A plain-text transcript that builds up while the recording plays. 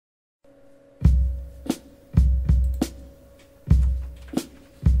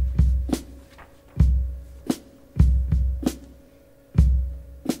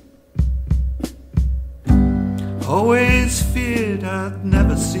I'd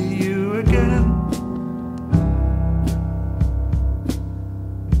never see you again.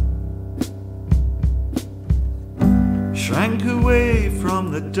 Shrank away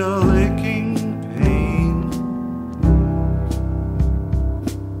from the dull aching pain.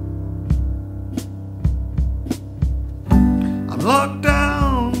 I'm locked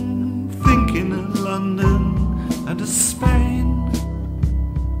down, thinking of London and of Spain.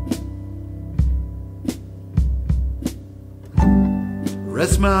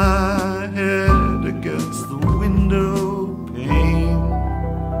 Rest my head against the window pane.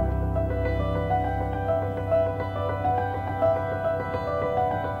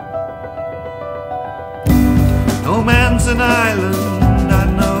 No man's an island, I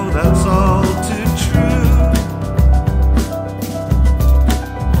know that's all too true.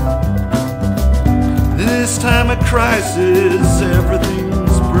 In this time of crisis,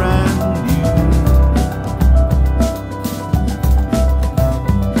 everything's brand new.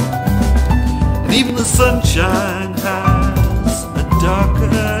 And even the sunshine has a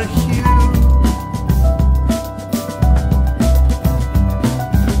darker hue.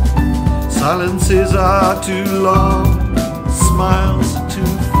 Silences are too long, smiles are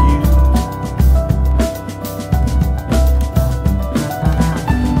too few.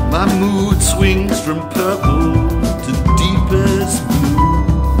 My mood swings from purple to deepest blue.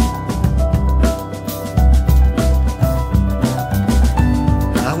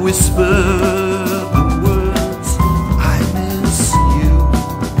 I whisper the words, I miss you.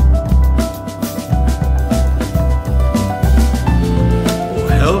 Oh,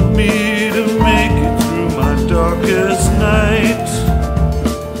 help me make it through my darkest night.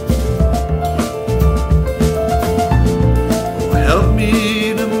 Oh, help me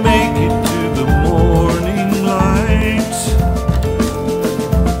to make it to the morning light.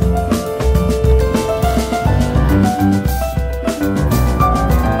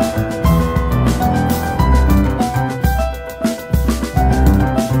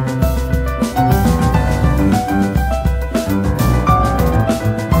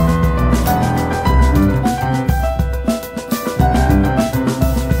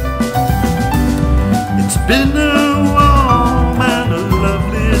 Been a warm and a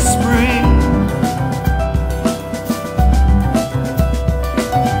lovely spring,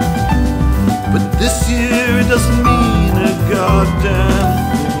 but this year it doesn't mean a goddamn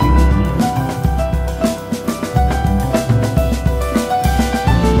thing.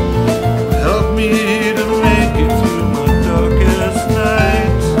 Help me to make it through my darkest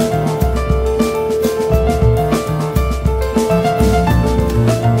night.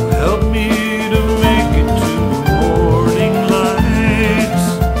 Help me to make it to the morning light.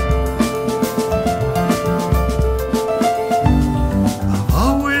 I've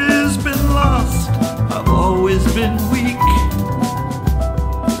always been lost, I've always been weak.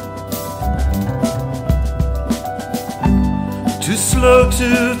 Too slow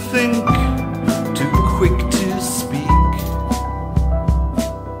to think, too quick to speak.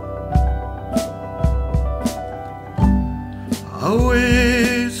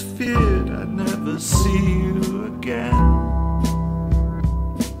 Always feared I'd never see you again.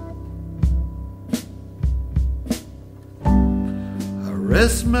 I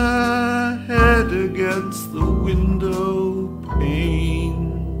rest my head against the window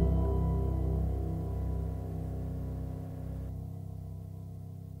pane.